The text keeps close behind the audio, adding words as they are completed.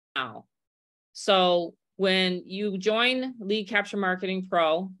now. So when you join Lead Capture Marketing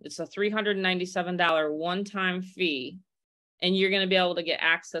Pro, it's a $397 one-time fee, and you're going to be able to get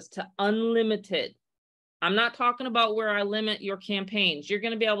access to unlimited. I'm not talking about where I limit your campaigns. You're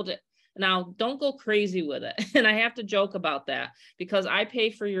going to be able to, now don't go crazy with it. And I have to joke about that because I pay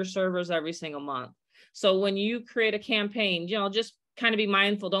for your servers every single month. So when you create a campaign, just kind of be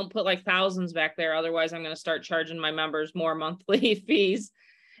mindful. Don't put like thousands back there. Otherwise, I'm going to start charging my members more monthly fees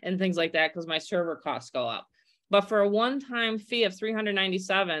and things like that because my server costs go up. But for a one-time fee of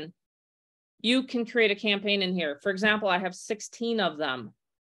 $397, you can create a campaign in here. For example, I have 16 of them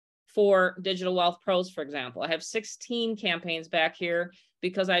for Digital Wealth Pros, for example. I have 16 campaigns back here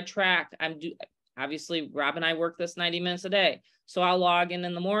because I track. Obviously, Rob and I work this 90 minutes a day. So I'll log in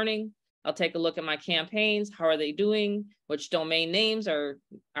the morning. I'll take a look at my campaigns. How are they doing? Which domain names are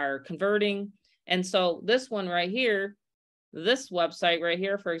converting? And so this one right here, this website right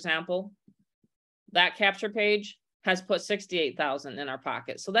here, for example, that capture page has put 68,000 in our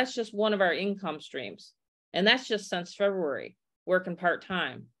pocket. So that's just one of our income streams. And that's just since February, working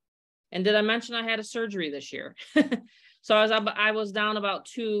part-time. And did I mention I had a surgery this year? So I was down about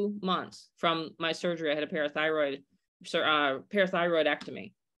 2 months from my surgery. I had a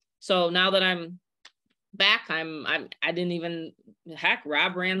parathyroidectomy. So now that I'm back, I didn't even, heck,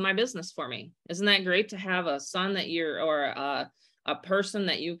 Rob ran my business for me. Isn't that great to have a son that or a person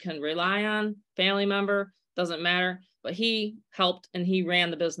that you can rely on, family member, doesn't matter, but he helped and he ran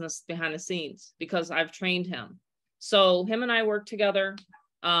the business behind the scenes because I've trained him. So him and I work together.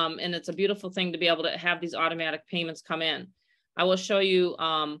 And it's a beautiful thing to be able to have these automatic payments come in. I will show you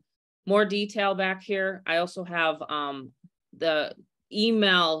more detail back here. I also have the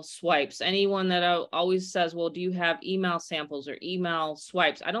email swipes. Anyone that always says, well, do you have email samples or email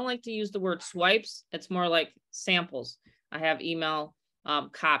swipes? I don't like to use the word swipes. It's more like samples. I have email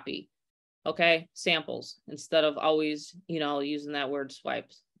copy, okay, samples, instead of always, using that word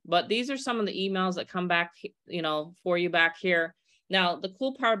swipes. But these are some of the emails that come back, for you back here. Now, the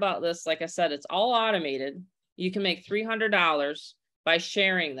cool part about this, like I said, it's all automated. You can make $300 by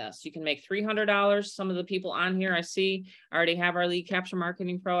sharing this. You can make $300. Some of the people on here I see already have our Lead Capture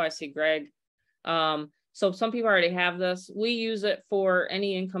Marketing Pro. I see Greg. So some people already have this. We use it for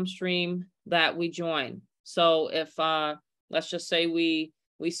any income stream that we join. So if, let's just say we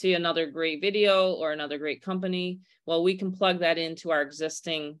see another great video or another great company, well, we can plug that into our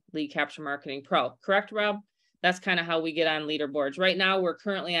existing Lead Capture Marketing Pro. Correct, Rob? That's kind of how we get on leaderboards. Right now, we're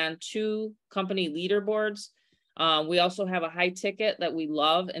currently on 2 company leaderboards. We also have a high ticket that we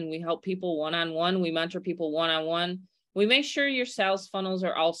love, and we help people one-on-one. We mentor people one-on-one. We make sure your sales funnels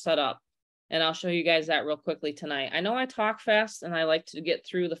are all set up. And I'll show you guys that real quickly tonight. I know I talk fast, and I like to get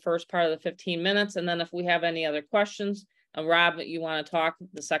through the first part of the 15 minutes. And then if we have any other questions, Rob, you want to talk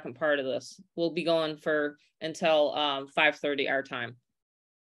the second part of this, we'll be going for until 5:30 our time.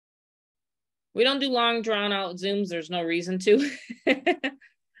 We don't do long drawn out Zooms. There's no reason to.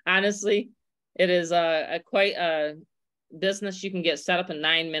 Honestly, it is quite a business you can get set up in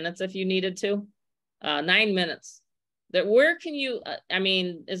 9 minutes if you needed to. 9 minutes. Where can you,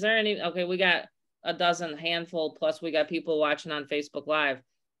 is there any, okay, we got a dozen, handful, plus we got people watching on Facebook Live.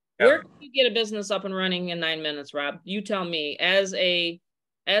 Yeah. Where can you get a business up and running in 9 minutes, Rob? You tell me, as an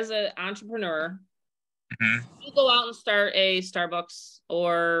entrepreneur, you go out and start a Starbucks,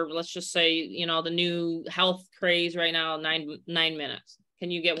 or let's just say, the new health craze right now, nine minutes.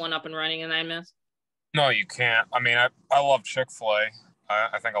 Can you get one up and running in 9 minutes? No, you can't. I love Chick-fil-A.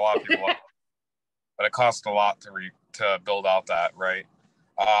 I think a lot of people love it, but it costs a lot to build out that, right?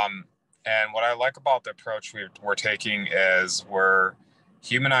 And what I like about the approach we're taking is we're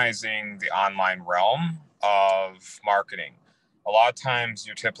humanizing the online realm of marketing. A lot of times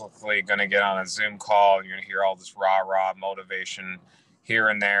you're typically going to get on a Zoom call and you're going to hear all this rah-rah motivation here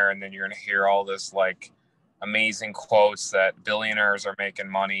and there. And then you're going to hear all this like amazing quotes that billionaires are making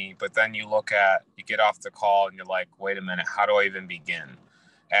money. But then you get off the call and you're like, wait a minute, how do I even begin?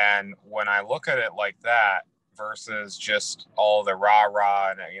 And when I look at it like that versus just all the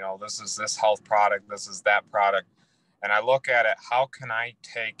rah-rah and, this is this health product, this is that product. And I look at it, how can I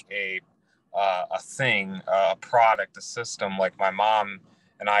take a product, a system like my mom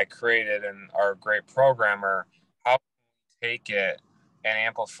and I created and are a great programmer, how can we take it and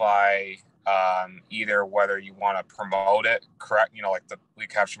amplify either whether you want to promote it, correct, like the Lead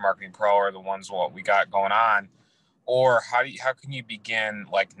Capture Marketing Pro or the ones what we got going on, or how can you begin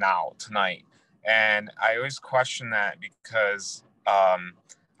like now, tonight? And I always question that because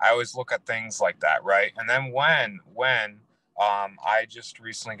I always look at things like that, right? And then when I just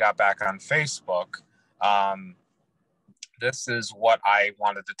recently got back on Facebook, this is what I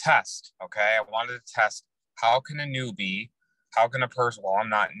wanted to test. Okay. I wanted to test, how can a newbie, how can a person, well, I'm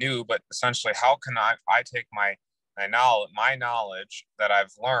not new, but essentially how can I take my knowledge that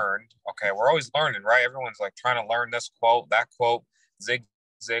I've learned. Okay. We're always learning, right? Everyone's like trying to learn this quote, that quote, Zig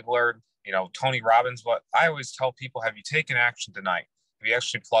Ziglar, Tony Robbins. But I always tell people, have you taken action tonight? Have you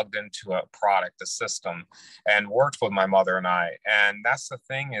actually plugged into a product, a system, and worked with my mother and I? And that's the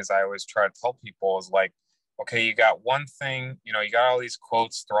thing, is I always try to tell people is like, okay, you got one thing, you got all these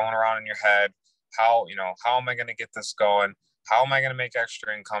quotes thrown around in your head. How am I going to get this going? How am I going to make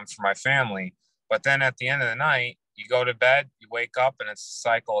extra income for my family? But then at the end of the night, you go to bed, you wake up, and it's a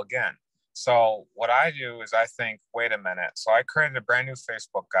cycle again. So what I do is I think, wait a minute. So I created a brand new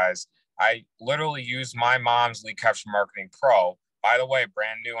Facebook, guys. I literally use my mom's Lead Capture Marketing Pro. By the way,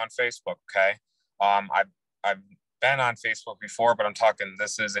 brand new on Facebook. Okay. I've been on Facebook before, but I'm talking,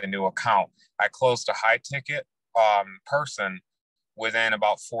 this is a new account. I closed a high ticket person within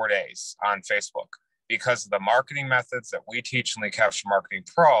about 4 days on Facebook because of the marketing methods that we teach in Lead Capture Marketing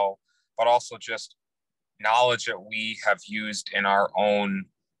Pro, but also just knowledge that we have used in our own,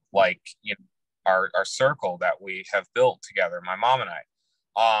 our circle that we have built together, my mom and I.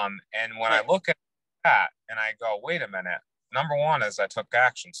 And when I look at that and I go, wait a minute, number one is I took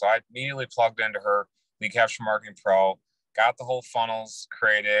action. So I immediately plugged into her Lead Capture Marketing Pro, got the whole funnels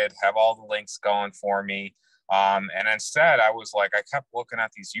created, have all the links going for me. And instead I was like, I kept looking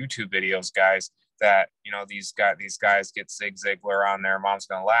at these YouTube videos, guys, that, these guys get Zig Ziglar on there. Mom's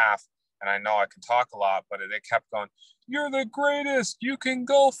going to laugh. And I know I can talk a lot, but they kept going, you're the greatest. You can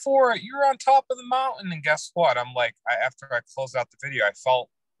go for it. You're on top of the mountain. And guess what? I'm like, after I closed out the video, I felt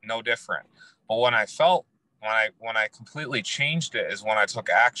no different. But when I completely changed it is when I took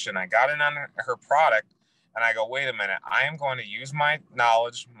action. I got in on her product and I go, wait a minute, I am going to use my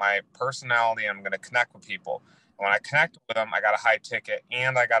knowledge, my personality. I'm going to connect with people. And when I connect with them, I got a high ticket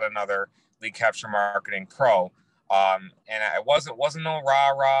and I got another Lead Capture Marketing Pro. And it wasn't no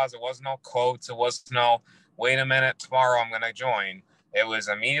rah-rahs. It wasn't no quotes. It was no, wait a minute, tomorrow I'm going to join. It was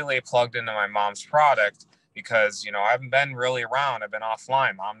immediately plugged into my mom's product because, I haven't been really around. I've been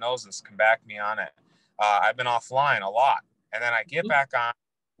offline. Mom knows this, can back me on it. I've been offline a lot. And then I get back on,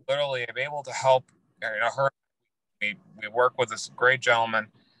 literally I'm able to help, her. We work with this great gentleman.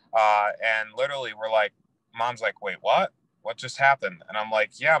 And literally we're like, Mom's like, wait, what? What just happened? And I'm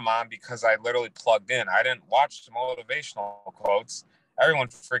like, yeah, Mom, because I literally plugged in. I didn't watch the motivational quotes. Everyone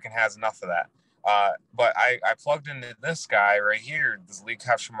freaking has enough of that. But I plugged into this guy right here, this Lead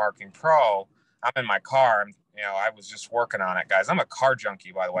Capture Marketing Pro. I'm in my car. I was just working on it, guys. I'm a car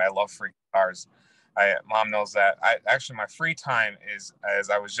junkie, by the way. I love freaking cars. Mom knows that. Actually, my free time is as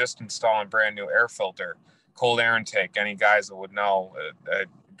I was just installing brand new air filter, cold air intake. Any guys that would know,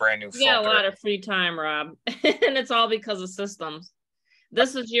 brand new filter. Yeah, a lot of free time, Rob. And it's all because of systems.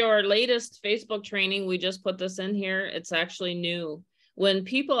 This is your latest Facebook training. We just put this in here. It's actually new. When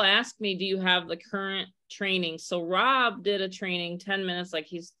people ask me, do you have the current training? So Rob did a training 10 minutes like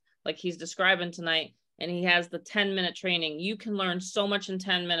he's describing tonight, and he has the 10-minute training. You can learn so much in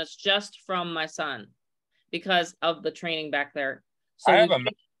 10 minutes just from my son because of the training back there. So I have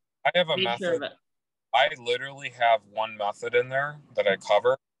a method. Sure, I literally have one method in there that I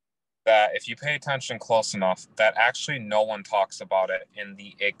cover that if you pay attention close enough, that actually no one talks about it in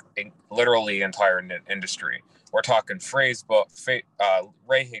the literally entire industry. We're talking Ray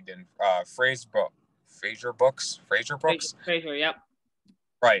Higdon, Fraser Books. Fraser, yep.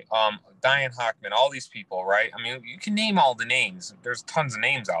 Right. Diane Hockman, all these people, right? I mean, you can name all the names. There's tons of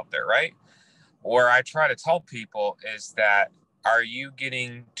names out there, right? Where I try to tell people is that, are you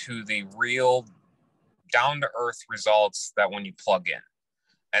getting to the real down-to-earth results that when you plug in?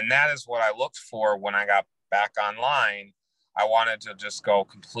 And that is what I looked for when I got back online. I wanted to just go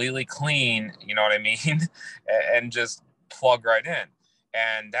completely clean, you know what I mean? And just plug right in.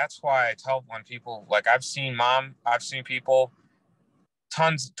 And that's why I tell when people, like I've seen people,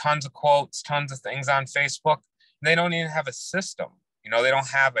 tons of quotes, tons of things on Facebook. They don't even have a system. They don't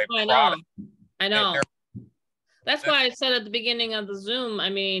have a product. I know. That's why I said at the beginning of the Zoom, I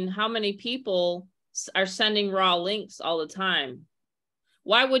mean, how many people are sending raw links all the time?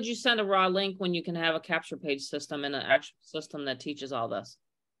 Why would you send a raw link when you can have a capture page system and an actual system that teaches all this?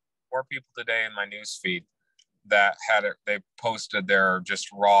 4 people today in my news feed that had it, they posted their just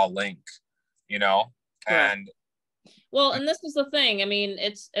raw link, and well, and this is the thing. I mean,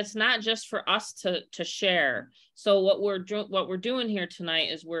 it's not just for us to share. So what we're doing here tonight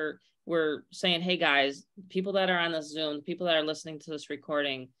is we're saying, hey guys, people that are on the Zoom, people that are listening to this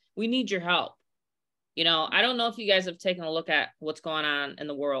recording, we need your help. I don't know if you guys have taken a look at what's going on in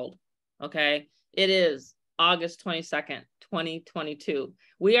the world. Okay. It is August 22nd. 2022.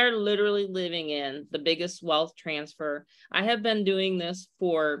 We are literally living in the biggest wealth transfer. I have been doing this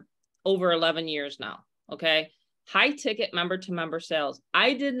for over 11 years now. Okay. High ticket member to member sales.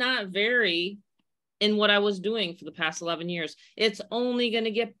 I did not vary in what I was doing for the past 11 years. It's only going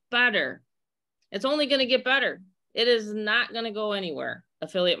to get better. It's only going to get better. It is not going to go anywhere.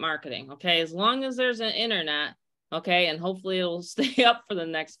 Affiliate marketing. Okay. As long as there's an internet, okay, and hopefully it'll stay up for the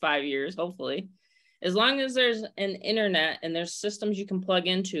next 5 years, hopefully. As long as there's an internet and there's systems you can plug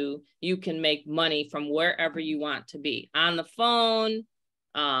into, you can make money from wherever you want to be. On the phone,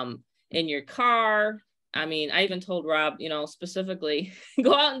 in your car. I mean, I even told Rob, you know, specifically,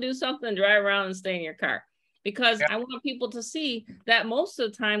 go out and do something, drive around and stay in your car. Because I want people to see that most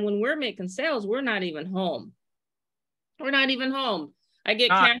of the time when we're making sales, we're not even home. We're not even home. I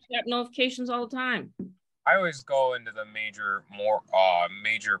get Cash App notifications all the time. I always go into the major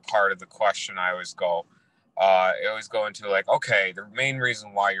part of the question. I always go into like, okay, the main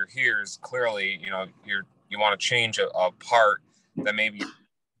reason why you're here is clearly, you know, you want to change a part that maybe, you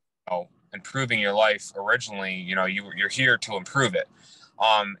know, improving your life originally, you know, you're here to improve it.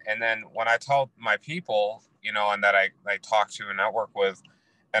 And then when I tell my people, you know, and that I talk to and network with,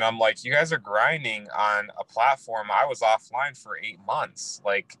 and I'm like, you guys are grinding on a platform. I was offline for 8 months,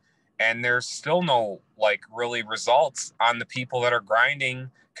 like, and there's still no like really results on the people that are grinding,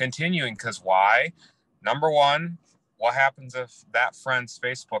 continuing. Because why? Number one, what happens if that friend's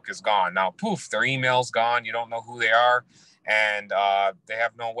Facebook is gone? Now, poof, their email's gone. You don't know who they are, and they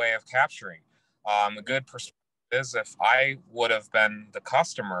have no way of capturing. A good perspective is if I would have been the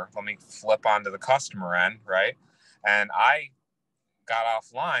customer, let me flip onto the customer end, right? And I got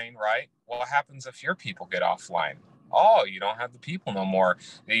offline, right? What happens if your people get offline? Oh, you don't have the people no more.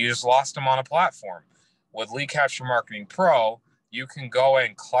 You just lost them on a platform. With Lead Capture Marketing Pro, you can go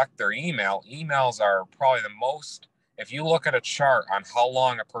and collect their email. Emails are probably the most, if you look at a chart on how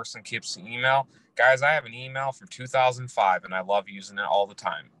long a person keeps the email, guys, I have an email from 2005 and I love using it all the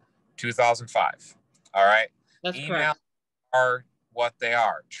time. 2005. All right. That's Emails correct. are what they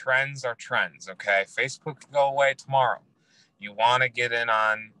are. Trends are trends. Okay. Facebook can go away tomorrow. You want to get in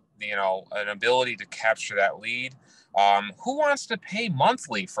on, you know, an ability to capture that lead. Who wants to pay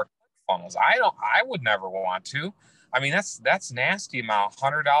monthly for funnels? I would never want to. I mean, that's nasty amount.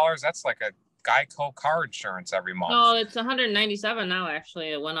 $100. That's like a Geico car insurance every month. No, it's 197 now.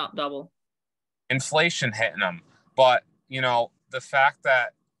 Actually, it went up double. Inflation hitting them. But, you know, the fact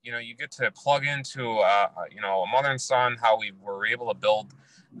that, you know, you get to plug into, you know, a mother and son, how we were able to build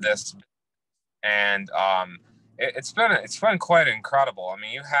this. And it's been quite incredible. I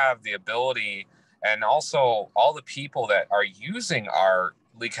mean, you have the ability, and also all the people that are using our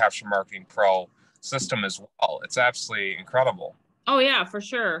Lead Capture Marketing Pro system as well. It's absolutely incredible. Oh yeah, for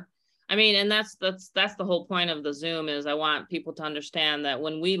sure. I mean, and that's the whole point of the Zoom is I want people to understand that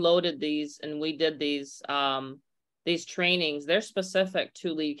when we loaded these and we did these trainings, they're specific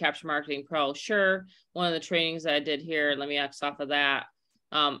to Lead Capture Marketing Pro. Sure, one of the trainings that I did here, let me X off of that.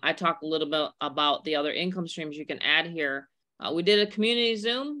 I talked a little bit about the other income streams you can add here. We did a community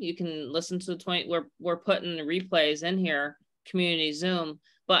Zoom. You can listen to the we're putting the replays in here, community Zoom.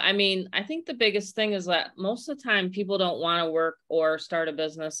 But I mean, I think the biggest thing is that most of the time people don't want to work or start a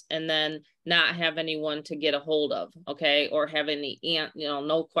business and then not have anyone to get a hold of, okay? Or have any, you know,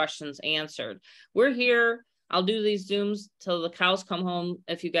 no questions answered. We're here. I'll do these Zooms till the cows come home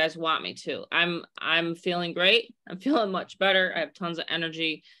if you guys want me to. I'm feeling great. I'm feeling much better. I have tons of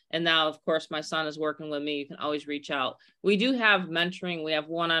energy. And now, of course, my son is working with me. You can always reach out. We do have mentoring. We have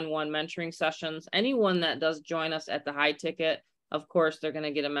one-on-one mentoring sessions. Anyone that does join us at the high ticket, of course, they're going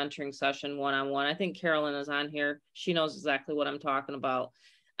to get a mentoring session one-on-one. I think Carolyn is on here. She knows exactly what I'm talking about.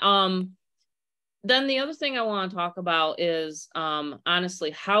 Then the other thing I want to talk about is, honestly,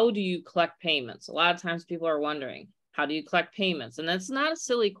 how do you collect payments? A lot of times people are wondering, how do you collect payments? And that's not a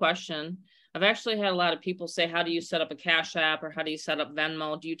silly question. I've actually had a lot of people say, how do you set up a Cash App, or how do you set up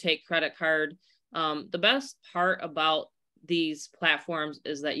Venmo? Do you take credit card? The best part about these platforms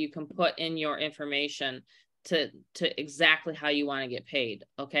is that you can put in your information to exactly how you want to get paid.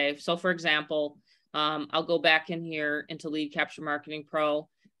 Okay. So for example, I'll go back in here into Lead Capture Marketing Pro.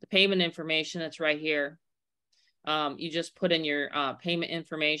 The payment information, it's right here. You just put in your payment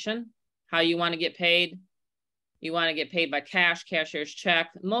information, how you want to get paid. You want to get paid by cash, cashier's check.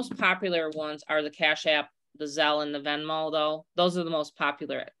 The most popular ones are the Cash App, the Zelle, and the Venmo, though. Those are the most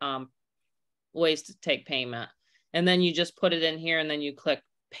popular ways to take payment. And then you just put it in here, and then you click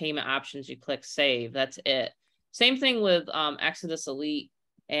payment options, you click save. That's it. Same thing with Exodus Elite.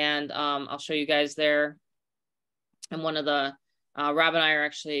 And I'll show you guys there. And one of the Rob and I are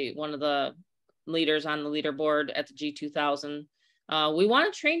actually one of the leaders on the leaderboard at the G2000. We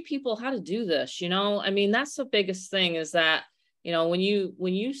want to train people how to do this. I mean, that's the biggest thing is that, when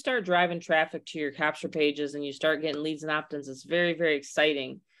you start driving traffic to your capture pages and you start getting leads and opt-ins, it's very, very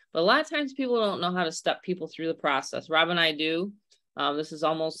exciting. But a lot of times people don't know how to step people through the process. Rob and I do. This is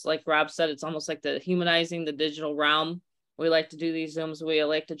almost like Rob said, it's almost like the humanizing the digital realm. We like to do these Zooms. We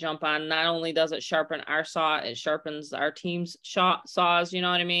like to jump on. Not only does it sharpen our saw, it sharpens our team's saws, you know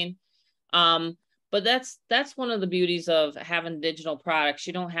what I mean? But that's one of the beauties of having digital products.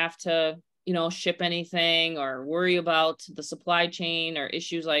 You don't have to, ship anything or worry about the supply chain or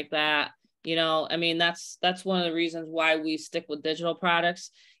issues like that. I mean, that's one of the reasons why we stick with digital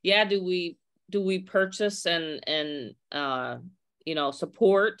products. Yeah, do we purchase and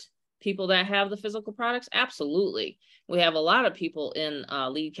support people that have the physical products? Absolutely. We have a lot of people in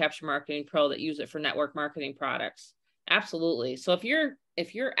Lead Capture Marketing Pro that use it for network marketing products. Absolutely. So if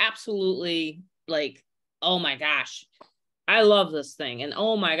you're absolutely like, oh my gosh, I love this thing, and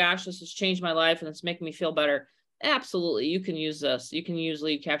oh my gosh, this has changed my life and it's making me feel better, absolutely, you can use this. You can use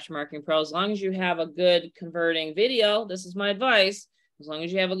Lead Capture Marketing Pro as long as you have a good converting video. This is my advice. As long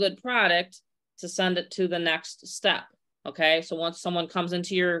as you have a good product to send it to the next step. Okay. So once someone comes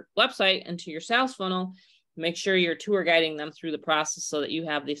into your website, into your sales funnel, make sure you're tour guiding them through the process so that you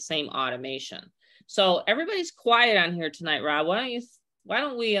have the same automation. So everybody's quiet on here tonight, Rob. Why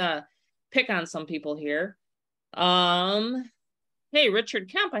don't we pick on some people here? Hey, Richard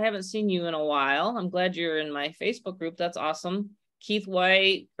Kemp, I haven't seen you in a while. I'm glad you're in my Facebook group. That's awesome. Keith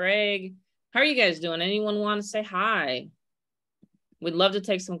White, Greg, how are you guys doing? Anyone want to say hi? We'd love to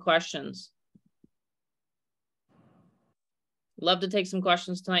take some questions. Love to take some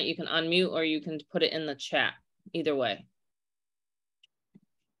questions tonight. You can unmute or you can put it in the chat. Either way.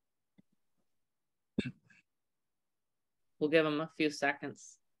 We'll give them a few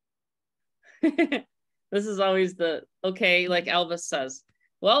seconds. This is always okay, like Elvis says,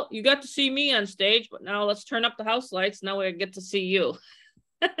 well, you got to see me on stage, but now let's turn up the house lights. Now we get to see you.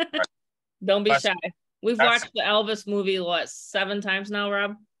 Don't be shy. We've watched the Elvis movie, 7 times now,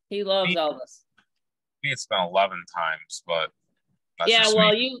 Rob? He loves Elvis. It's been 11 times, but yeah,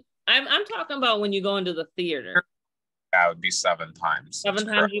 well, I'm talking about when you go into the theater. That would be 7 times. 7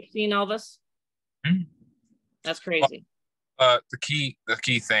 times you've seen Elvis? Mm-hmm. That's crazy. The key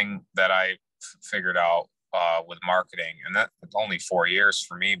thing that I figured out with marketing, and that's only 4 years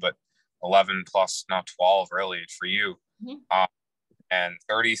for me, but 11 plus, now 12 really for you. Mm-hmm. And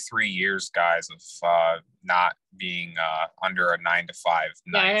 33 years, guys, of not being under a 9 to 5.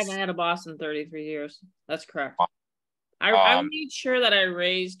 Yeah, I haven't had a boss in 33 years. That's correct. I made sure that I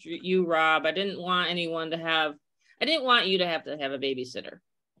raised you, Rob. I didn't want you to have a babysitter.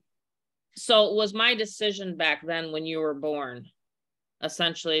 So it was my decision back then when you were born,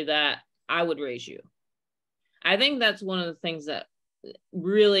 essentially, that I would raise you. I think that's one of the things that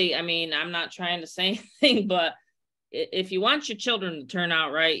really, I mean, I'm not trying to say anything, but if you want your children to turn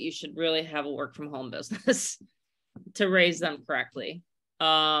out right, you should really have a work from home business to raise them correctly.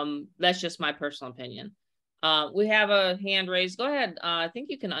 That's just my personal opinion. We have a hand raised. Go ahead. I think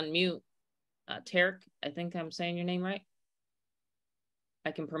you can unmute. Tarek, I think I'm saying your name right.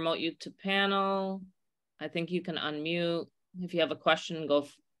 I can promote you to panel. I think you can unmute. If you have a question,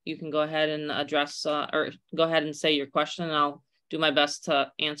 you can go ahead and address or go ahead and say your question, and I'll do my best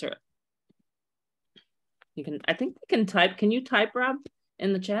to answer it. I think you can type. Can you type, Rob,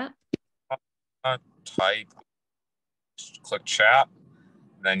 in the chat? Type. Just click chat.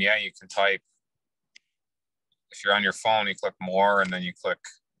 Then yeah, you can type. If you're on your phone, you click more, and then you click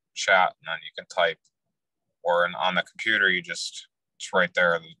chat, and then you can type. Or on the computer, it's right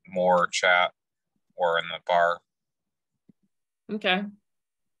there, more chat, or in the bar. Okay.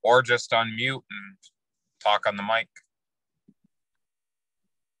 Or just unmute and talk on the mic.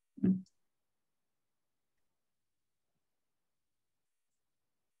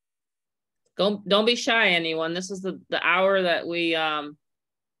 Don't be shy, anyone. This is the hour that we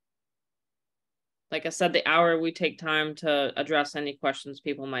like I said, the hour we take time to address any questions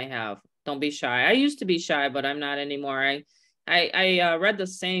people might have. Don't be shy. I used to be shy, but I'm not anymore. I read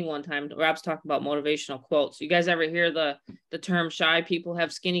this saying one time. Rob's talking about motivational quotes. You guys ever hear the term shy people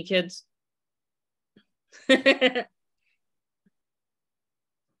have skinny kids? Well,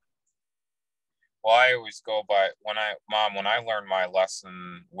 I always go by when I learned my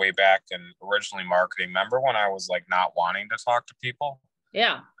lesson way back in originally marketing. Remember when I was like not wanting to talk to people?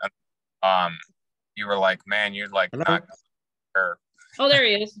 Yeah. And, you were like, man, you're like not. Oh, there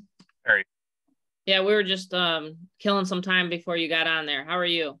he is. There he is. Yeah, we were just killing some time before you got on there. How are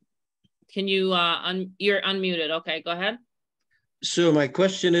you? Can you you're unmuted? Okay, go ahead. So my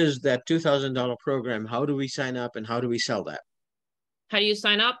question is that $2,000 program, how do we sign up and how do we sell that? How do you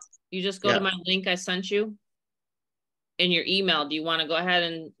sign up? You just go to my link I sent you in your email. Do you want to go ahead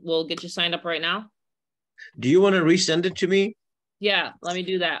and we'll get you signed up right now? Do you want to resend it to me? Yeah, let me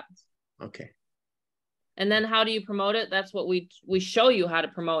do that. Okay. And then how do you promote it? That's what we show you how to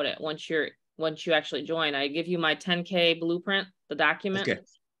promote it once you actually join. I give you my 10K blueprint, the document. Okay.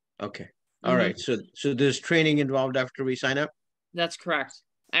 Okay. All right. So there's training involved after we sign up? That's correct.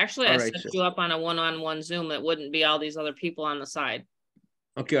 Actually, I set you up on a one-on-one Zoom that wouldn't be all these other people on the side.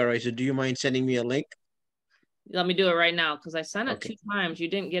 Okay. All right. So do you mind sending me a link? Let me do it right now because I sent it 2 times. You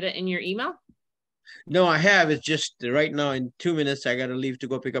didn't get it in your email? No, I have. It's just right now in 2 minutes, I got to leave to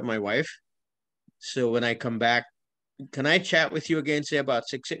go pick up my wife. So when I come back, can I chat with you again, say about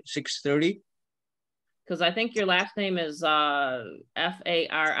 6:30? Because I think your last name is Faridi,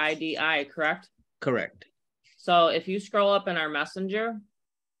 correct? Correct. So if you scroll up in our messenger,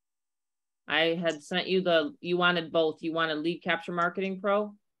 I had sent you you wanted both. You wanted Lead Capture Marketing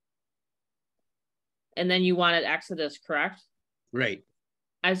Pro, and then you wanted Exodus, correct? Right.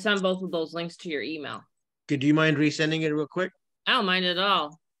 I sent both of those links to your email. Do you mind resending it real quick? I don't mind at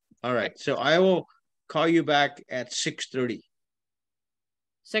all. All right. So I will call you back at 6:30.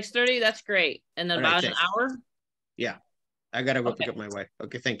 6:30, that's great. And then about an hour? Yeah. I got to go pick up my wife.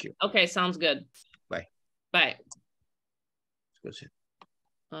 Okay, thank you. Okay, sounds good. Bye. Bye. Let's go see.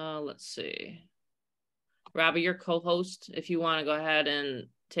 Let's see. Robbie, your co-host, if you want to go ahead and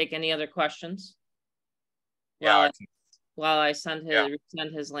take any other questions. Yeah. While I send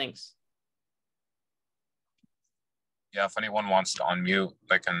his links. Yeah, if anyone wants to unmute,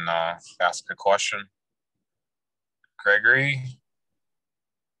 they can ask a question. Gregory,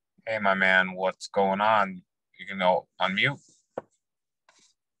 hey, my man, what's going on? You can unmute.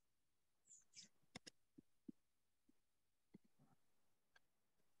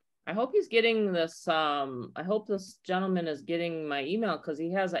 I hope he's getting this. I hope this gentleman is getting my email because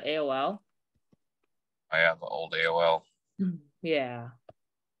he has an AOL. I have the old AOL. Yeah,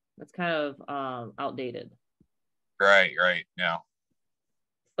 that's kind of outdated. Right, yeah.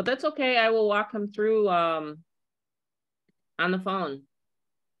 But that's okay. I will walk him through on the phone.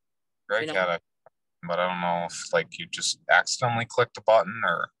 Greg had it, but I don't know if you just accidentally clicked a button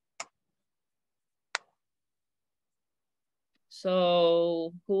or.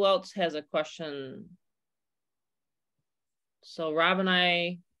 So who else has a question? So Rob and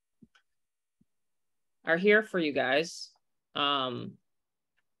I are here for you guys. Oh,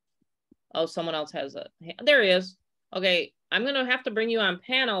 someone else has it. There he is. Okay, I'm gonna have to bring you on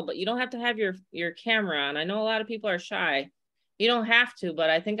panel, but you don't have to have your camera on. I know a lot of people are shy. You don't have to, but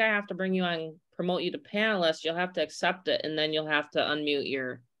I think I have to bring you on, promote you to panelist. You'll have to accept it, and then you'll have to unmute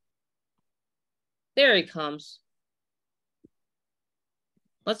your. There he comes.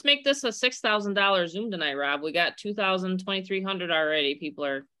 Let's make this a $6,000 Zoom tonight, Rob. We got 2,300 already. People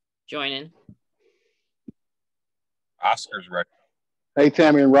are joining. Oscar's ready. Hey,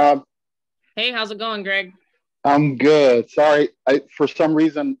 Tammy and Rob. Hey, how's it going, Greg? I'm good. Sorry, for some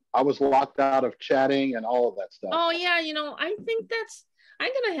reason I was locked out of chatting and all of that stuff. Oh yeah, I think I'm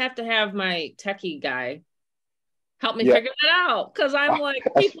gonna have to have my techie guy help me figure that out because I'm like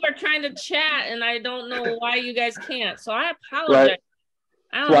people are trying to chat and I don't know why you guys can't. So I apologize.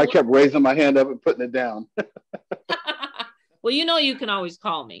 Right. So I kept raising my hand up and putting it down. Well, you can always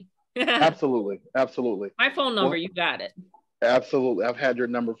call me. Absolutely. My phone number, you got it. Absolutely. I've had your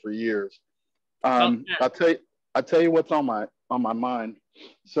number for years. I'll tell you what's on my mind.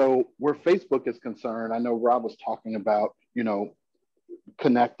 So where Facebook is concerned, I know Rob was talking about,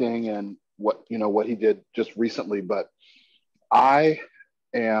 connecting and what he did just recently, but I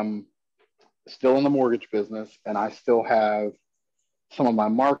am still in the mortgage business and I still have some of my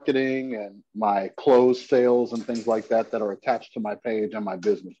marketing and my closed sales and things like that are attached to my page and my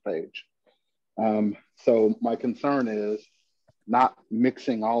business page. So my concern is not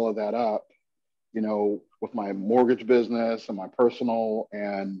mixing all of that up, with my mortgage business and my personal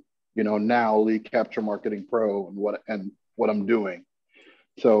and, now Lead Capture Marketing Pro and what I'm doing.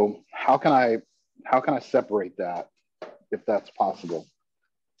 So how can I separate that if that's possible?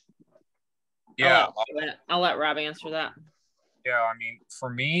 Yeah. I'll let Rob answer that. Yeah, I mean, for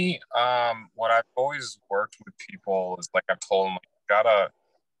me, what I've always worked with people is I've told them,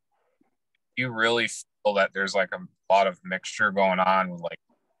 you really feel that there's a lot of mixture going on with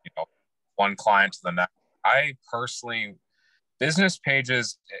one client to the next. I personally, business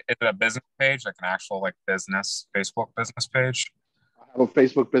pages, is it a business page, an actual business, Facebook business page? I have a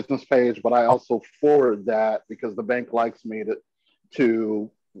Facebook business page, but I also forward that because the bank likes me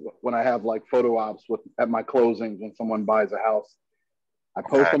to when I have photo ops at my closings when someone buys a house I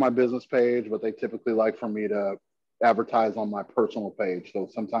post Okay. on my business page, but they typically like for me to advertise on my personal page. So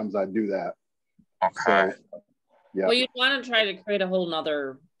sometimes I do that. Okay. So, yeah. Well, you'd want to try to create a whole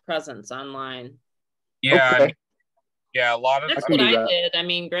nother presence online. Yeah. I Okay. mean, yeah. A lot of That's can what do I that. did. I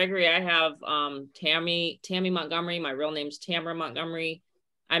mean, Gregory, I have Tammy Montgomery. My real name's Tamara Montgomery.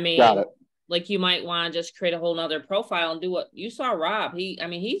 I mean, Got it. like you might want to just create a whole nother profile and do what you saw Rob. He's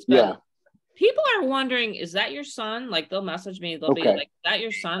been, Yeah. people are wondering, is that your son? Like they'll message me, they'll be Okay. like, is that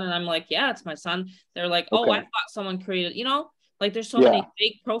your son? And I'm like, yeah, it's my son. They're like, oh, Okay. I thought someone created, like there's so Yeah. many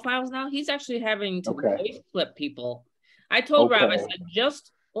fake profiles now. He's actually having to Okay. voice clip people. I told Rob, I Okay. said,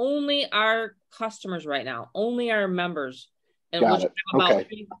 just only our customers right now, only our members, and Got which it. have about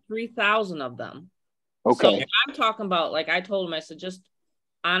Okay. 3,000 of them. Okay. So I'm talking about, like I told him, I said, just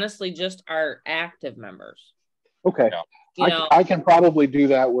honestly, just our active members. Okay. Yeah. You know, I can probably do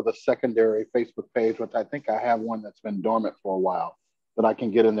that with a secondary Facebook page, which I think I have one that's been dormant for a while that I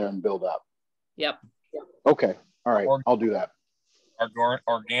can get in there and build up. yep. Okay. All right. I'll do that. our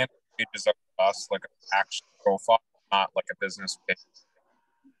organic pages of us, like an actual profile, not like a business page.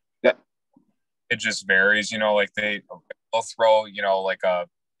 Yeah. It just varies, like they'll throw, like a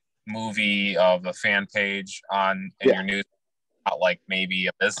movie of a fan page in your news, not like maybe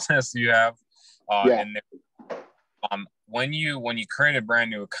a business you have. And then, when you create a brand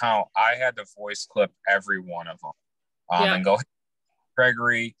new account, I had to voice clip every one of them, and go, hey,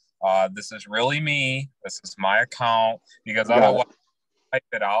 Gregory, this is really me. This is my account, because otherwise I type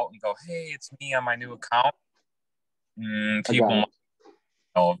it out and go, hey, it's me on my new account. People might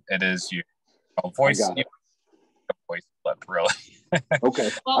know it is you. Voice clip, really. Okay.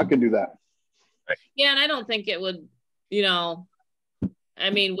 Well, I can do that. Yeah, and I don't think it would, I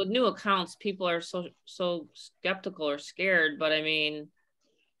mean, with new accounts, people are so skeptical or scared. But I mean,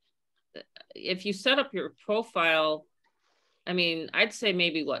 if you set up your profile, I mean, I'd say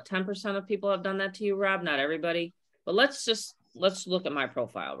maybe 10% of people have done that to you, Rob? Not everybody. But let's look at my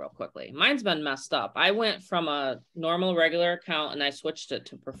profile real quickly. Mine's been messed up. I went from a normal regular account and I switched it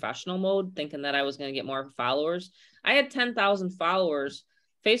to professional mode, thinking that I was going to get more followers. I had 10,000 followers.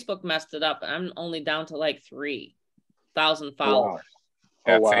 Facebook messed it up. I'm only down to like 3,000 followers. Wow.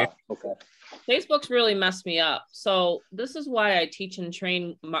 Oh, wow. Okay. Facebook's really messed me up. So this is why I teach and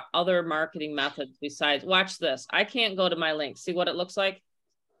train other marketing methods besides, watch this. I can't go to my link. See what it looks like?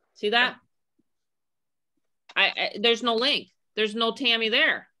 See that? There's no link. There's no Tammy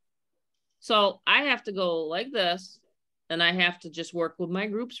there. So I have to go like this, and I have to just work with my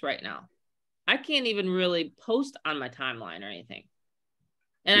groups right now. I can't even really post on my timeline or anything.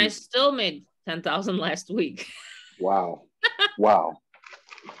 And I still made 10,000 last week. Wow. Wow.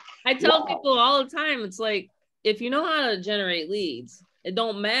 I tell people all the time, it's like, if you know how to generate leads, it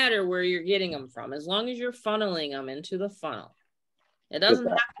don't matter where you're getting them from, as long as you're funneling them into the funnel. It doesn't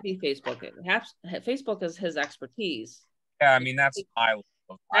have to be Facebook. Facebook is his expertise. Yeah, I mean, that's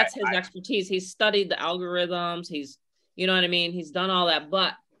his expertise. He's studied the algorithms. He's, you know what I mean? He's done all that.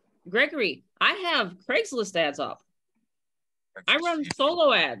 But Gregory, I have Craigslist ads up. I run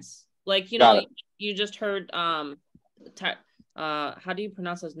solo ads. Like, you just heard, how do you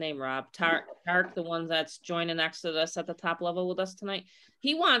pronounce his name, Rob? Tark, the one that's joining Exodus at the top level with us tonight.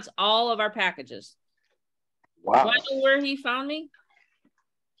 He wants all of our packages. Wow. Do I know where he found me?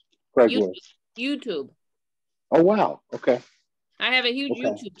 YouTube. Oh, wow. Okay. I have a huge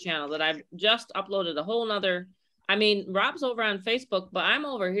YouTube channel that I've just uploaded a whole nother. I mean, Rob's over on Facebook, but I'm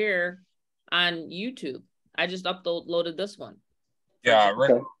over here on YouTube. I just uploaded this one. Yeah,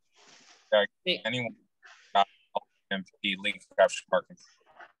 Rick. Anyone leak capture marketing.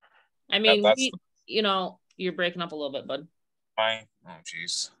 I mean, you're breaking up a little bit, bud. Oh,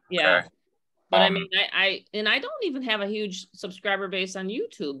 geez. Yeah. Okay. But I mean, I don't even have a huge subscriber base on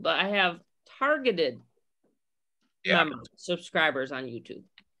YouTube, but I have targeted subscribers on YouTube.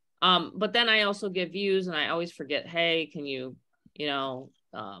 But then I also get views, and I always forget, hey, can you,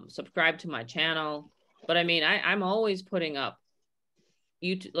 subscribe to my channel? But I mean, I'm always putting up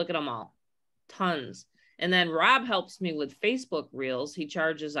YouTube. Look at them all, tons. And then Rob helps me with Facebook Reels. He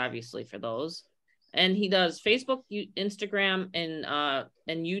charges obviously for those. And he does Facebook, Instagram,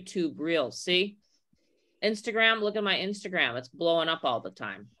 and YouTube Reels. See? Instagram, look at my Instagram. It's blowing up all the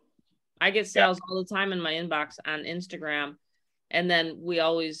time. I get sales all the time in my inbox on Instagram. And then we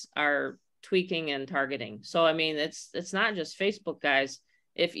always are tweaking and targeting. So, I mean, it's not just Facebook, guys.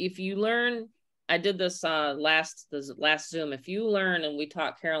 If you learn, I did this last Zoom. If you learn, and we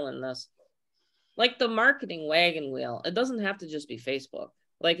taught Carolyn this, like the marketing wagon wheel, it doesn't have to just be Facebook.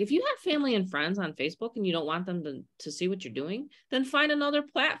 Like if you have family and friends on Facebook and you don't want them to see what you're doing, then find another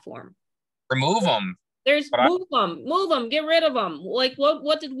platform. Remove them. Move them, get rid of them. Like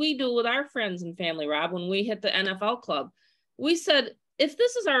what did we do with our friends and family, Rob, when we hit the NFL club? We said, if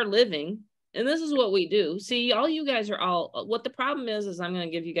this is our living and this is what we do, see, all you guys are what the problem is I'm going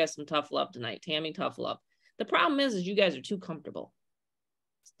to give you guys some tough love tonight. Tammy, tough love. The problem is you guys are too comfortable.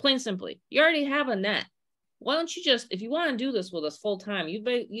 Plain simply, you already have a net. Why don't you just, if you want to do this with us full time, you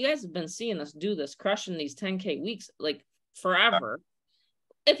guys have been seeing us do this, crushing these 10K weeks like forever.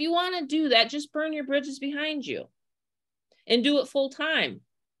 If you want to do that, just burn your bridges behind you and do it full time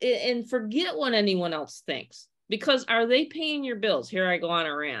and forget what anyone else thinks. Because are they paying your bills? Here I go on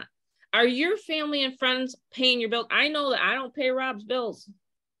a rant. Are your family and friends paying your bills? I know that I don't pay Rob's bills.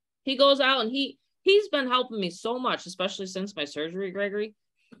 He goes out and he's been helping me so much, especially since my surgery, Gregory.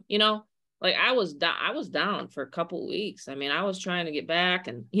 You know, like I was down for a couple of weeks. I mean, I was trying to get back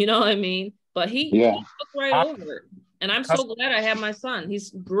and you know what I mean? But he took right over it. And I'm so glad I have my son. He's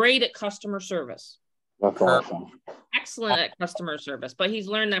great at customer service. That's awesome. Excellent at customer service, but he's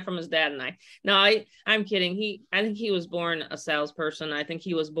learned that from his dad and I. No, I'm kidding. I think he was born a salesperson. I think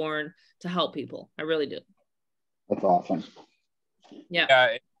he was born to help people. I really do. That's awesome.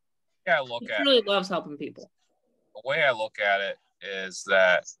 Yeah. I look at he really loves helping people. The way I look at it is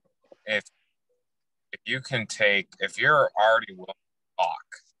that if you can if you're already willing to talk,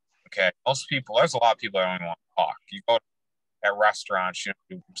 okay, most people, there's a lot of people that don't want to talk. You go at restaurants, you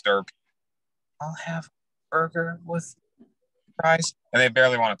observe, I'll have a burger with fries, and they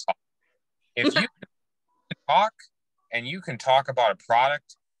barely want to talk. If you can talk and you can talk about a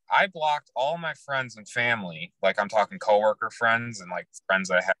product, I blocked all my friends and family, like I'm talking coworker friends and like friends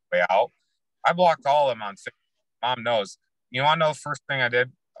that I had way out. I blocked all of them on Facebook. Mom knows. You want to know the first thing I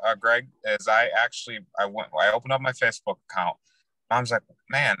did, Greg, is I opened up my Facebook account. Mom's like,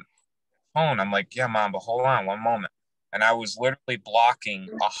 man, phone. I'm like, yeah, Mom, but hold on one moment. And I was literally blocking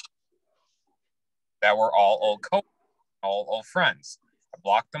that were all old friends. I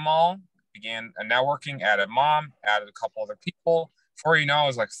blocked them all, began a networking, added Mom, added a couple other people. Before you know, it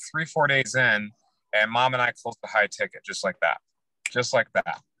was like 3-4 days in, and Mom and I closed the high ticket just like that.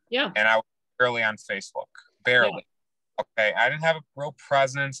 Yeah. And I was barely on Facebook, barely. Yeah. Okay, I didn't have a real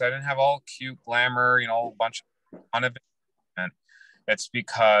presence. I didn't have all cute glamour, a bunch of fun of it. It's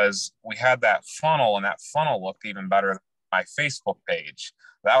because we had that funnel, and that funnel looked even better than my Facebook page.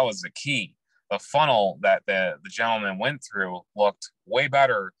 That was the key. The funnel that the gentleman went through looked way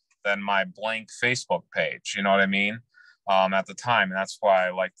better than my blank Facebook page. You know what I mean? At the time, and that's why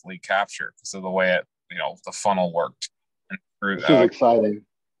I liked Lead Capture, because of the way it, the funnel worked. And through this is exciting.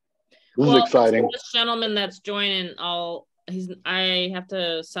 This is exciting. This gentleman that's joining, I have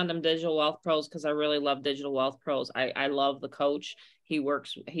to send him Digital Wealth Pros because I really love Digital Wealth Pros. I love the coach. He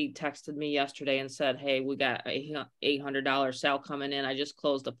texted me yesterday and said, hey, we got a $800 sale coming in. I just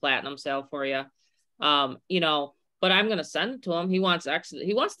closed a platinum sale for you. But I'm going to send it to him. He wants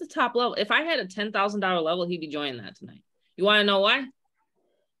the top level. If I had a $10,000 level, he'd be joining that tonight. You want to know why?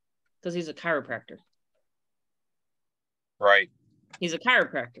 Because he's a chiropractor. Right. He's a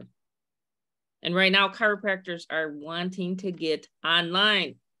chiropractor. And right now, chiropractors are wanting to get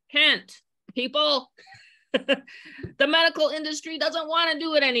online. Hint, people, the medical industry doesn't want to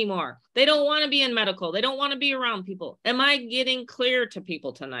do it anymore. They don't want to be in medical. They don't want to be around people. Am I getting clear to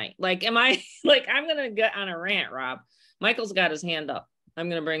people tonight? Like, I'm going to get on a rant, Rob. Michael's got his hand up. I'm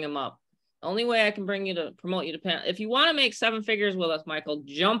going to bring him up. The only way I can promote you to if you want to make 7 figures with us, Michael,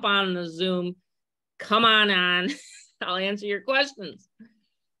 jump on the Zoom. Come on. I'll answer your questions.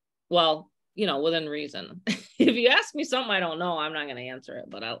 Well, within reason. If you ask me something I don't know, I'm not going to answer it,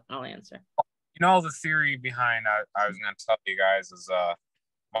 but I'll answer. The theory behind I was going to tell you guys is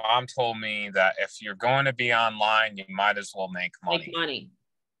Mom told me that if you're going to be online, you might as well make money.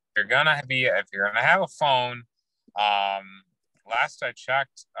 If you're going to have a phone, last I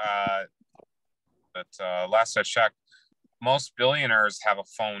checked, most billionaires have a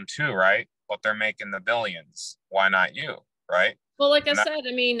phone too, right? But they're making the billions. Why not you, right? Well, like I said,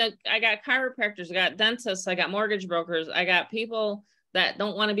 I got chiropractors, I got dentists, I got mortgage brokers, I got people that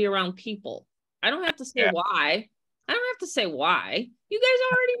don't want to be around people. I don't have to say why. I don't have to say why. You guys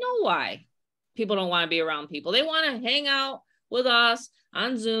already know why people don't want to be around people. They want to hang out with us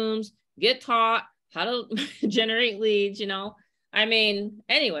on Zooms, get taught how to generate leads,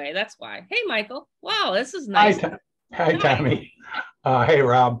 Anyway, that's why. Hey, Michael. Wow, this is nice. Hi, Tammy. Hey,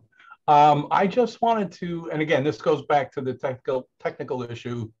 Rob. I just wanted to, and again, this goes back to the technical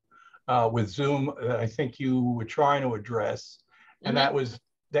issue with Zoom that I think you were trying to address, and that was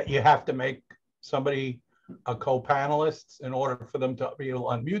that you have to make somebody a co-panelist in order for them to be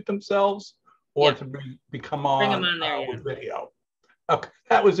able to unmute themselves or to become on, with video. Okay,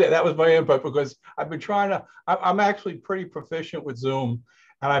 that was it. That was my input because I've been trying to. I'm actually pretty proficient with Zoom,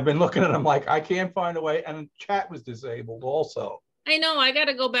 and I've been looking at them like I can't find a way. And chat was disabled also. I know. I got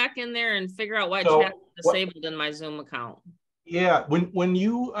to go back in there and figure out why So chat is disabled in my Zoom account. yeah, when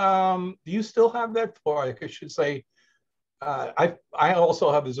you do you still have that? Or I should say, I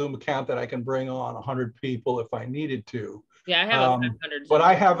also have a Zoom account that I can bring on 100 people if I needed to. Yeah, I have a 500. But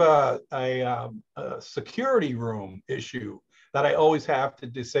I have a security room issue that I always have to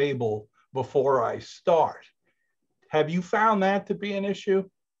disable before I start. Have you found that to be an issue?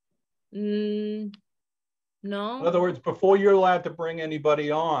 No. In other words, before you're allowed to bring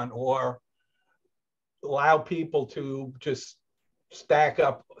anybody on or allow people to just stack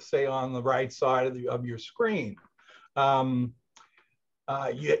up, say, on the right side of your screen, you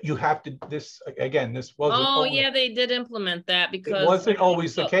have to, this wasn't always, yeah, they did implement that because it wasn't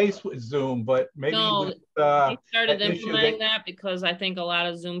always the case with Zoom, but maybe with, they started implementing that because I think a lot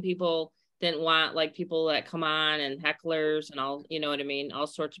of Zoom people didn't want like people that come on and hecklers and all, you know what I mean, all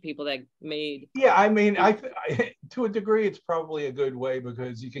sorts of people that made. Yeah, I mean, I to a degree it's probably a good way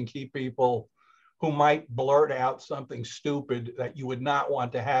because you can keep people who might blurt out something stupid that you would not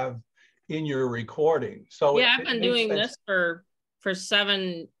want to have in your recording. So yeah, I've been doing this for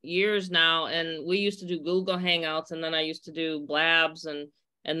 7 years now, and we used to do Google Hangouts, and then I used to do Blabs, and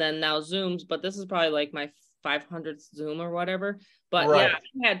then now Zooms. But this is probably like my 500th Zoom or whatever. But right. Yeah,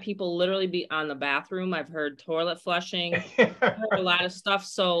 I've had people literally be on the bathroom. I've heard toilet flushing, I've heard a lot of stuff.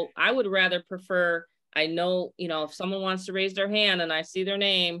 So I would rather prefer. I know, you know, if someone wants to raise their hand and I see their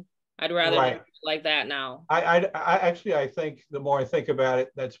name, I'd rather do it like that now. I actually, I think the more I think about it,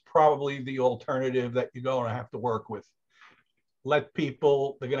 that's probably the alternative that you're going to have to work with. Let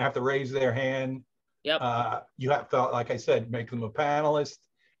people, they're going to have to raise their hand. Yep. You have to, like I said, make them a panelist,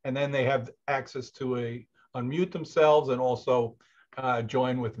 and then they have access to unmute themselves and also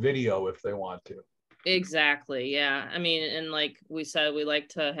join with video if they want to. Exactly. Yeah. I mean, and like we said, we like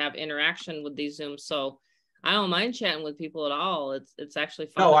to have interaction with these Zooms. So I don't mind chatting with people at all. It's actually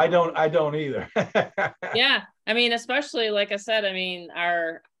fun. No, I don't either. Yeah. I mean, especially like I said, I mean,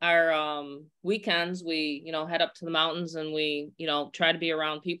 our weekends, we, you know, head up to the mountains and we, you know, try to be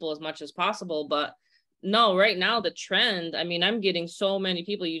around people as much as possible. But no, right now the trend, I mean, I'm getting so many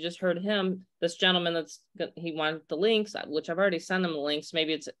people. You just heard him, this gentleman he wanted the links, which I've already sent him the links.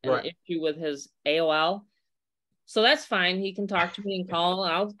 Maybe it's an issue with his AOL. So that's fine. He can talk to me and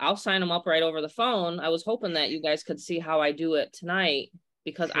call. I'll sign him up right over the phone. I was hoping that you guys could see how I do it tonight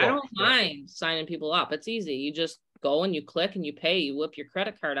because I don't mind signing people up. It's easy. You just go and you click and you pay. You whip your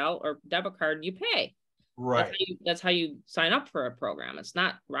credit card out or debit card, you pay. Right. That's how you sign up for a program. It's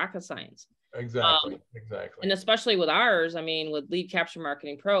not rocket science. Exactly. And especially with ours, I mean, with Lead Capture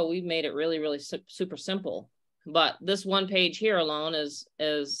Marketing Pro, we've made it really, really super simple. But this one page here alone is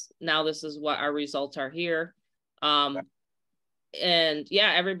now this is what our results are here. And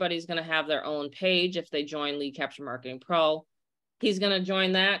yeah, everybody's going to have their own page if they join Lead Capture Marketing Pro. He's going to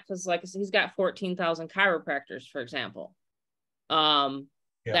join that because, like I said, he's got 14,000 chiropractors, for example, that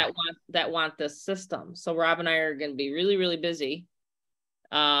want this system. So Rob and I are going to be really, really busy.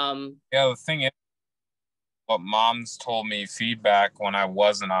 Yeah, the thing is, what moms told me feedback when I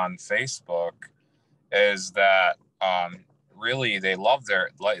wasn't on Facebook is that really they love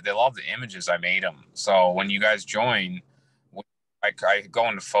the images I made them. So when you guys join, I go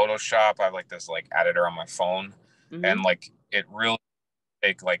into Photoshop. I have like this like editor on my phone, and like it really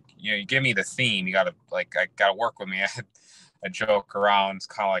you give me the theme. You gotta I gotta work with me. I joke around. It's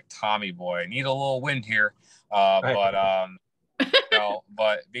kind of like Tommy Boy. Need a little wind here, but you know,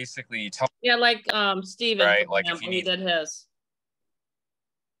 but basically you tell like Steven, right? Like if you did his.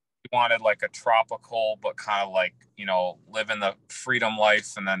 Wanted like a tropical but kind of like, you know, living the freedom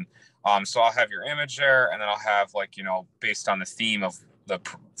life, and then so I'll have your image there, and then I'll have like, you know, based on the theme of the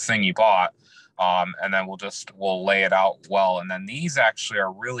thing you bought, and then we'll lay it out well. And then these actually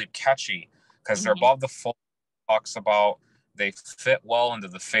are really catchy because they're above the fold. Talks about they fit well into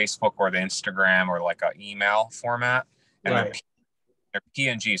the Facebook or the Instagram or like a email format, and they're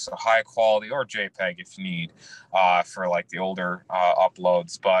PNG, so high quality, or JPEG if you need for like the older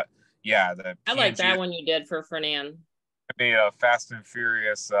uploads. But yeah, I like that one you did for Fernan. Be a Fast and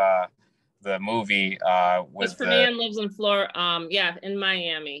Furious, the movie. With Fernan lives in Florida. Yeah, in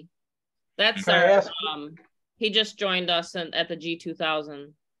Miami. That's he just joined us at the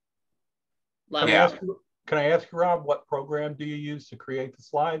G2000 level. Can I ask you, Rob, what program do you use to create the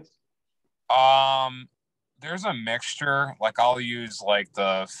slides? There's a mixture. Like I'll use like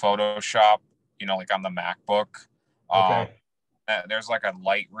the Photoshop, you know, like on the MacBook. There's like a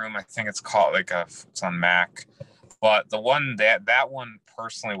Lightroom, I think it's called, it's on Mac. But the one that one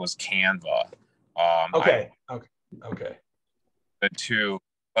personally was Canva. Okay. The two,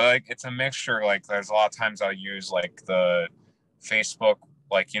 but like it's a mixture. Like there's a lot of times I'll use like the Facebook,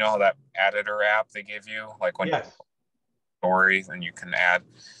 like, you know, that editor app they give you, like when Yes. you story and you can add.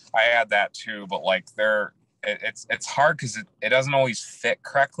 I add that too, but like it's hard because it doesn't always fit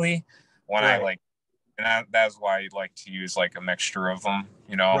correctly when Right. I like, and that's why I like to use like a mixture of them,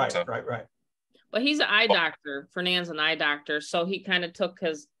 you know. Right. But he's an eye doctor. Fernand's an eye doctor, so he kind of took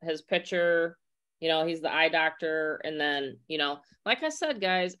his picture. You know, he's the eye doctor, and then, you know, like I said,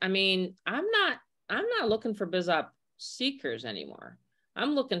 guys, I mean, I'm not looking for biz op seekers anymore.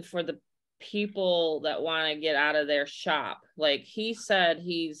 I'm looking for the people that want to get out of their shop. Like he said,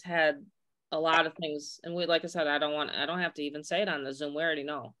 he's had a lot of things, and like I said, I don't have to even say it on the Zoom. We already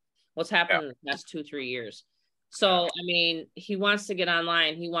know what's happened in the past 2-3 years. So, I mean, he wants to get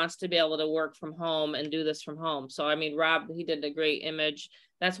online. He wants to be able to work from home and do this from home. So, I mean, Rob, he did a great image.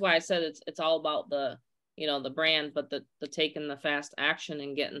 That's why I said it's all about the, you know, the brand, but the taking the fast action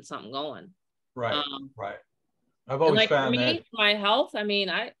and getting something going. Right. I've always found that my health, I mean,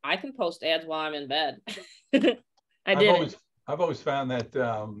 I can post ads while I'm in bed. I've always found that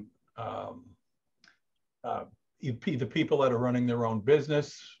the people that are running their own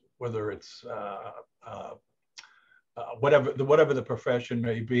business, whether it's whatever the profession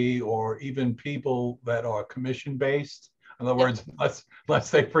may be, or even people that are commission based. In other words, unless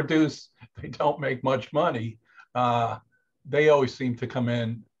they produce, they don't make much money. They always seem to come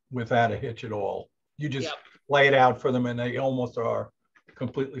in without a hitch at all. You just lay it out for them, and they almost are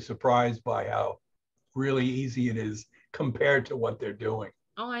completely surprised by how really easy it is compared to what they're doing.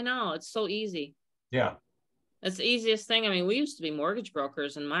 Oh, I know. It's so easy. Yeah. It's the easiest thing. I mean, we used to be mortgage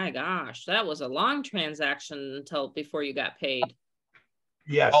brokers, and my gosh, that was a long transaction until before you got paid.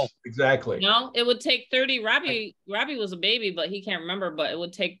 Yes, exactly. No, it would take 30. Robbie was a baby, but he can't remember, but it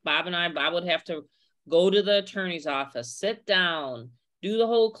would take Bob and I. Bob would have to go to the attorney's office, sit down, do the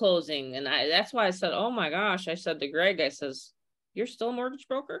whole closing. And that's why I said, oh my gosh, I said to Greg, I says, you're still a mortgage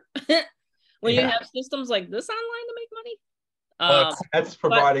broker? When you have systems like this online to make money? That's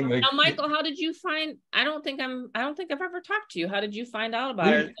providing now, Michael, how did you find? I don't think I've ever talked to you. How did you find out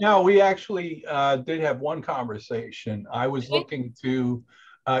about it? No, we actually did have one conversation. I was looking to,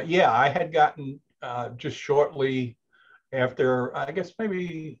 I had gotten just shortly after, I guess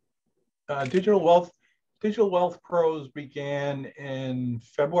maybe Digital Wealth Pros began in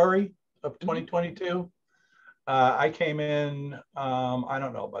February of 2022. I came in, I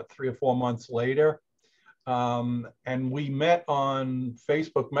don't know, about 3 or 4 months later. And we met on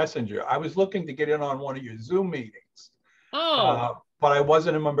Facebook Messenger. I was looking to get in on one of your Zoom meetings, but I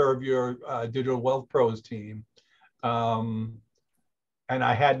wasn't a member of your Digital Wealth Pros team. And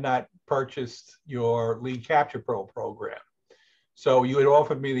I had not purchased your Lead Capture Pro program. So you had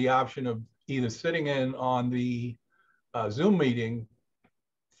offered me the option of either sitting in on the Zoom meeting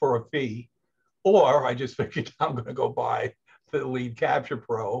for a fee, or I just figured I'm going to go buy the Lead Capture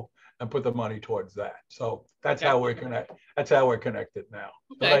Pro and put the money towards that. So that's how we're connected. That's how we're connected now.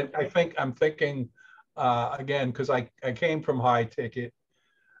 Okay. But I'm thinking again, because I came from high ticket.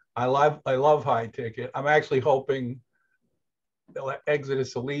 I love high ticket. I'm actually hoping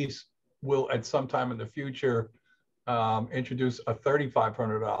Exodus Elise will at some time in the future introduce a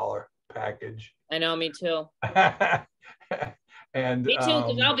 $3,500 package. I know, me too. And me too,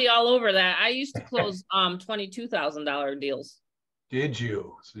 because I'll be all over that. I used to close $22,000 deals. Did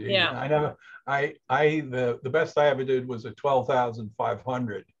you? See, yeah. The best I ever did was a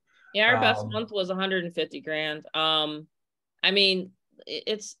 12,500. Yeah, our best month was 150 grand. I mean,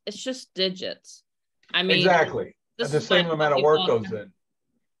 it's just digits. I mean, exactly. The same amount of work goes in.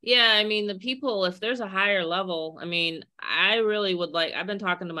 Yeah, I mean, the people, if there's a higher level, I mean, I really would like, I've been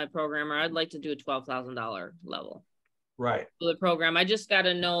talking to my programmer, I'd like to do a $12,000 level. Right. For the program. I just got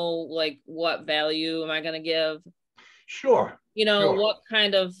to know, like, what value am I going to give? Sure. You know, what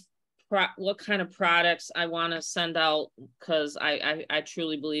kind of products I want to send out, because I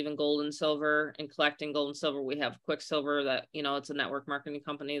truly believe in gold and silver and collecting gold and silver. We have Quicksilver that, you know, it's a network marketing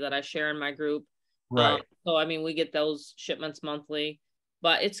company that I share in my group. Right. So, I mean, we get those shipments monthly.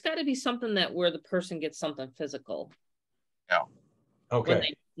 But it's got to be something that where the person gets something physical. Yeah.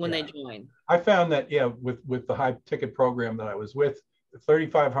 Okay. When they join. I found that, with the high ticket program that I was with, the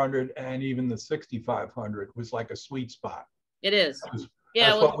 3,500 and even the 6,500 was like a sweet spot. It is.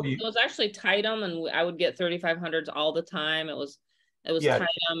 It was actually Titan, and I would get 3,500s all the time. It was Titan,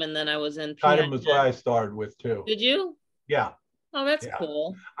 and then I was in Titan was what I started with too. Did you? Yeah. Oh, that's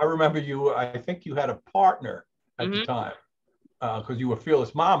cool. I remember you. I think you had a partner at the time. Because you were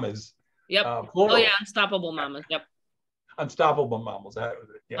Fearless Mamas. Yep. Oh yeah, Unstoppable Mamas. Yep. Unstoppable Mamas. That was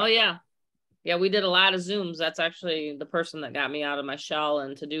it. Yeah. Oh yeah. Yeah, we did a lot of Zooms. That's actually the person that got me out of my shell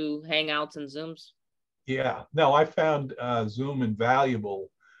and to do Hangouts and Zooms. Yeah. No, I found Zoom invaluable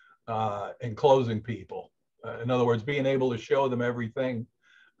in closing people. In other words, being able to show them everything.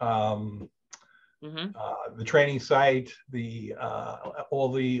 The training site,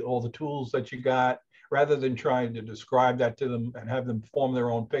 all the tools that you got, rather than trying to describe that to them and have them form their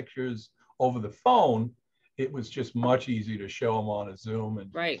own pictures over the phone, it was just much easier to show them on a Zoom.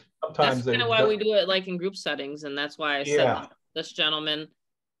 And right. sometimes that's kind of why we do it like in group settings, and that's why I said this gentleman,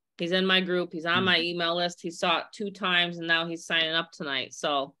 he's in my group, he's on my email list, he saw it 2 times, and now he's signing up tonight.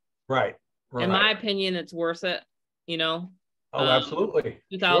 So right. In my opinion, it's worth it. You know. Oh, absolutely.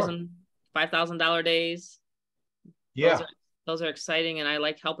 $2,000, $5,000 days. Yeah. Those are exciting, and I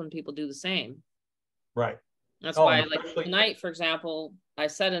like helping people do the same. Right. That's why, like tonight, for example, I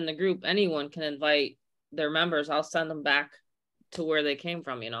said in the group, anyone can invite their members. I'll send them back to where they came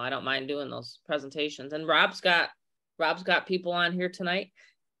from. You know, I don't mind doing those presentations. And Rob's got people on here tonight.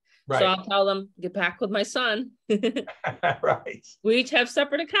 Right. So I'll tell them, get back with my son. Right. We each have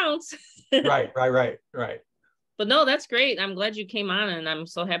separate accounts. Right. But no, that's great. I'm glad you came on, and I'm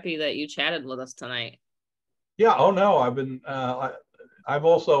so happy that you chatted with us tonight. Yeah. Oh no, I've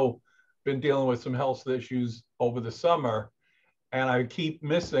also been dealing with some health issues over the summer, and I keep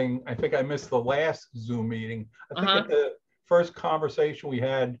missing. I think I missed the last Zoom meeting. I think at the first conversation we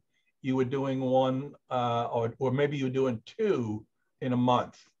had, you were doing one, or maybe you were doing 2 in a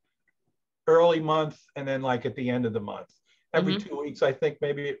month, early month, and then like at the end of the month. Every 2 weeks, I think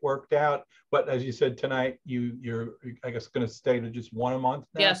maybe it worked out. But as you said tonight, you're I guess going to stay to just 1 a month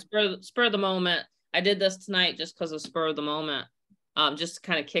now? Yeah, spur of the moment. I did this tonight just because of spur of the moment, just to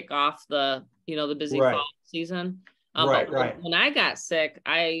kind of kick off the busy fall season. But when I got sick,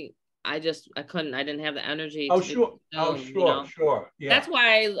 I couldn't. I didn't have the energy. Sure. Yeah. That's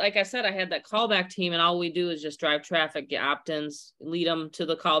why, like I said, I had that callback team, and all we do is just drive traffic, get opt-ins, lead them to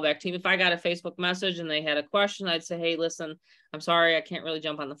the callback team. If I got a Facebook message and they had a question, I'd say, hey, listen, I'm sorry, I can't really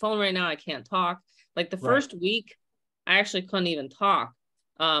jump on the phone right now. I can't talk. Like the first week, I actually couldn't even talk.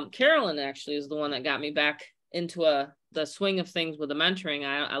 Carolyn actually is the one that got me back into the swing of things with the mentoring.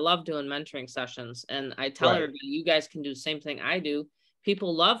 I love doing mentoring sessions, and I tell everybody, you guys can do the same thing I do.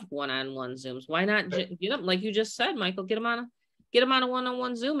 People love one-on-one Zooms. Why not get them, like you just said, Michael, get them on a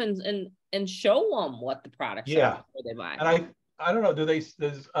one-on-one Zoom and show them what the products are before they buy. And I don't know,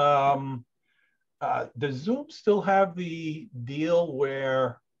 does Zoom still have the deal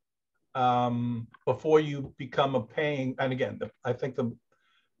where before you become a paying, and again, I think the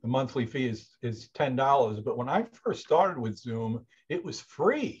monthly fee is $10, but when I first started with Zoom, it was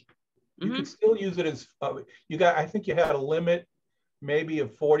free. You could still use it as I think you had a limit maybe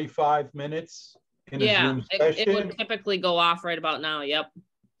of 45 minutes in a Zoom session. It would typically go off right about now. Yep.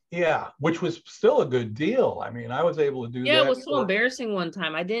 Yeah, which was still a good deal. I mean, I was able to do that. Yeah, it was so embarrassing one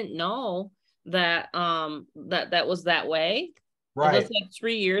time. I didn't know that that was that way. Right. It was like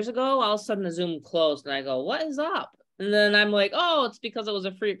 3 years ago. All of a sudden the Zoom closed, and I go, what is up? And then I'm like, oh, it's because it was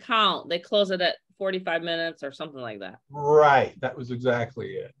a free account. They close it at 45 minutes or something like that. Right. That was exactly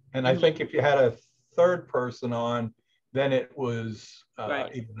it. And I think if you had a third person on, then it was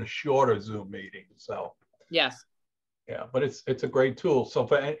even a shorter Zoom meeting. So yes. Yeah, but it's a great tool. So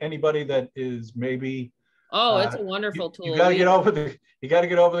for anybody that is maybe it's a wonderful tool. You got to get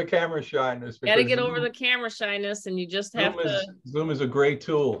over the camera shyness. You got to get over the camera shyness, and you just have Zoom is a great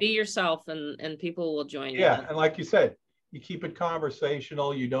tool. Be yourself, and people will join you. Yeah, and like you said, you keep it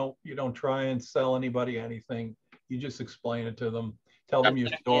conversational. You don't try and sell anybody anything. You just explain it to them. Tell them your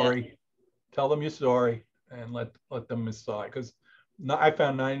story. Tell them your story, and let them decide. Because I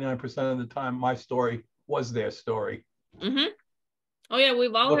found 99% of the time my story was their story. Oh yeah,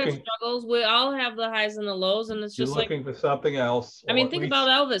 we've all had struggles. We all have the highs and the lows, and it's just looking for something else. I mean, think about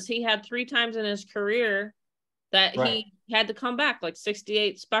Elvis. He had 3 times in his career that he had to come back, like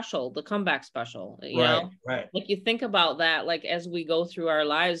 68 special, the comeback special. You know, like you think about that, like as we go through our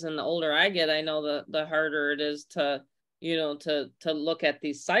lives, and the older I get, I know the harder it is to look at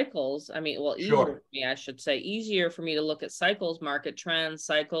these cycles. I mean, well, easier for me, I should say, easier for me to look at cycles, market trends,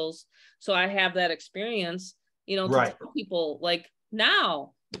 cycles. So I have that experience, to tell people, like,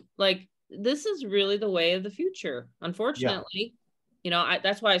 now, like, this is really the way of the future. Unfortunately,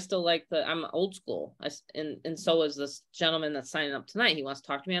 that's why I still like I'm old school. And so is this gentleman that's signing up tonight. He wants to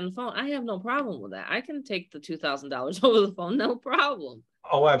talk to me on the phone. I have no problem with that. I can take the $2,000 over the phone, no problem.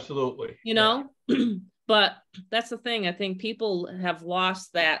 Oh, absolutely. But that's the thing. I think people have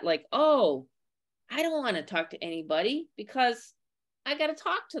lost that, like, oh, I don't want to talk to anybody because I got to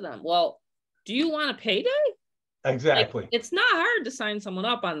talk to them. Well, do you want a payday? Exactly. Like, it's not hard to sign someone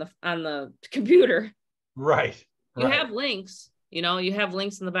up on the computer. Right. You Right. have links, you know, you have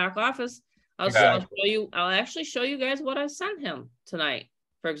links in the back office. I'll Exactly. show you, I'll actually show you guys what I sent him tonight,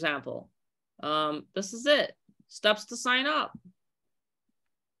 for example. This is it. Steps to sign up.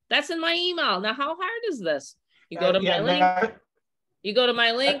 That's in my email. Now, how hard is this? You go to my link. You go to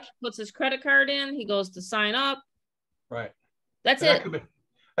my link, puts his credit card in, he goes to sign up. Right. That's And it.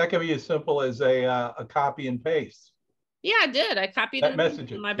 That could be as simple as a copy and paste. Yeah, I did. I copied That it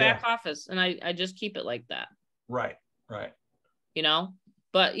message in my back office, and I just keep it like that. Right. Right. You know,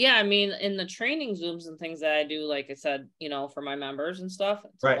 but yeah, I mean, in the training Zooms and things that I do, like I said, you know, for my members and stuff,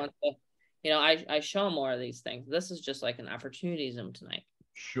 it's right. a bunch of, you know, I show more of these things. This is just like an opportunity Zoom tonight.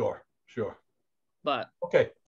 Sure. Sure. But okay.